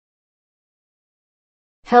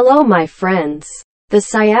Hello my friends. The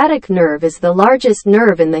sciatic nerve is the largest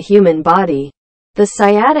nerve in the human body. The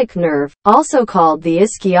sciatic nerve, also called the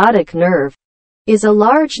ischiadic nerve, is a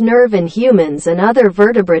large nerve in humans and other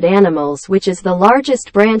vertebrate animals which is the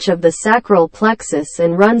largest branch of the sacral plexus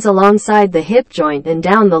and runs alongside the hip joint and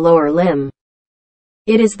down the lower limb.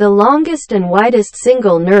 It is the longest and widest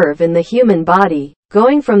single nerve in the human body,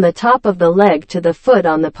 going from the top of the leg to the foot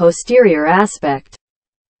on the posterior aspect.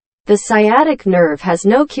 The sciatic nerve has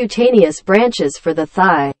no cutaneous branches for the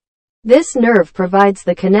thigh. This nerve provides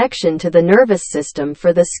the connection to the nervous system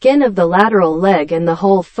for the skin of the lateral leg and the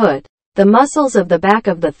whole foot, the muscles of the back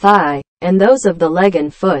of the thigh, and those of the leg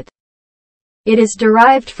and foot. It is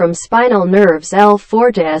derived from spinal nerves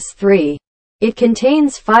L4 to S3. It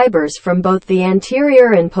contains fibres from both the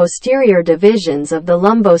anterior and posterior divisions of the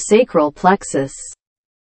lumbosacral plexus.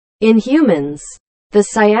 In humans, the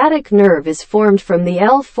sciatic nerve is formed from the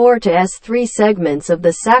L4 to S3 segments of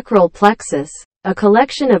the sacral plexus, a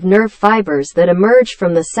collection of nerve fibers that emerge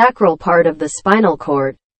from the sacral part of the spinal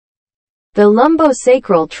cord. The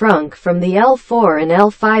lumbosacral trunk from the L4 and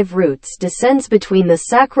L5 roots descends between the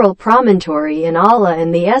sacral promontory and ala,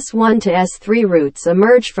 and the S1 to S3 roots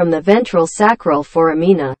emerge from the ventral sacral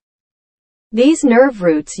foramina. These nerve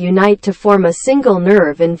roots unite to form a single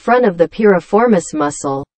nerve in front of the piriformis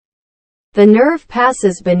muscle. The nerve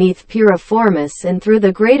passes beneath piriformis and through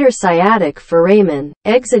the greater sciatic foramen,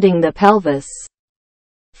 exiting the pelvis.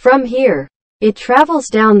 From here, it travels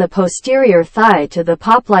down the posterior thigh to the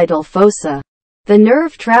popliteal fossa. The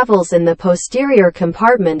nerve travels in the posterior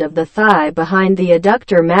compartment of the thigh behind the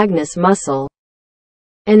adductor magnus muscle,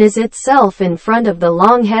 and is itself in front of the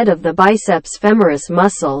long head of the biceps femoris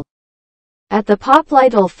muscle. At the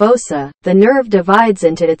popliteal fossa, the nerve divides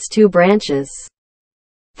into its two branches.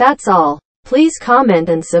 That's all. Please comment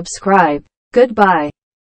and subscribe. Goodbye.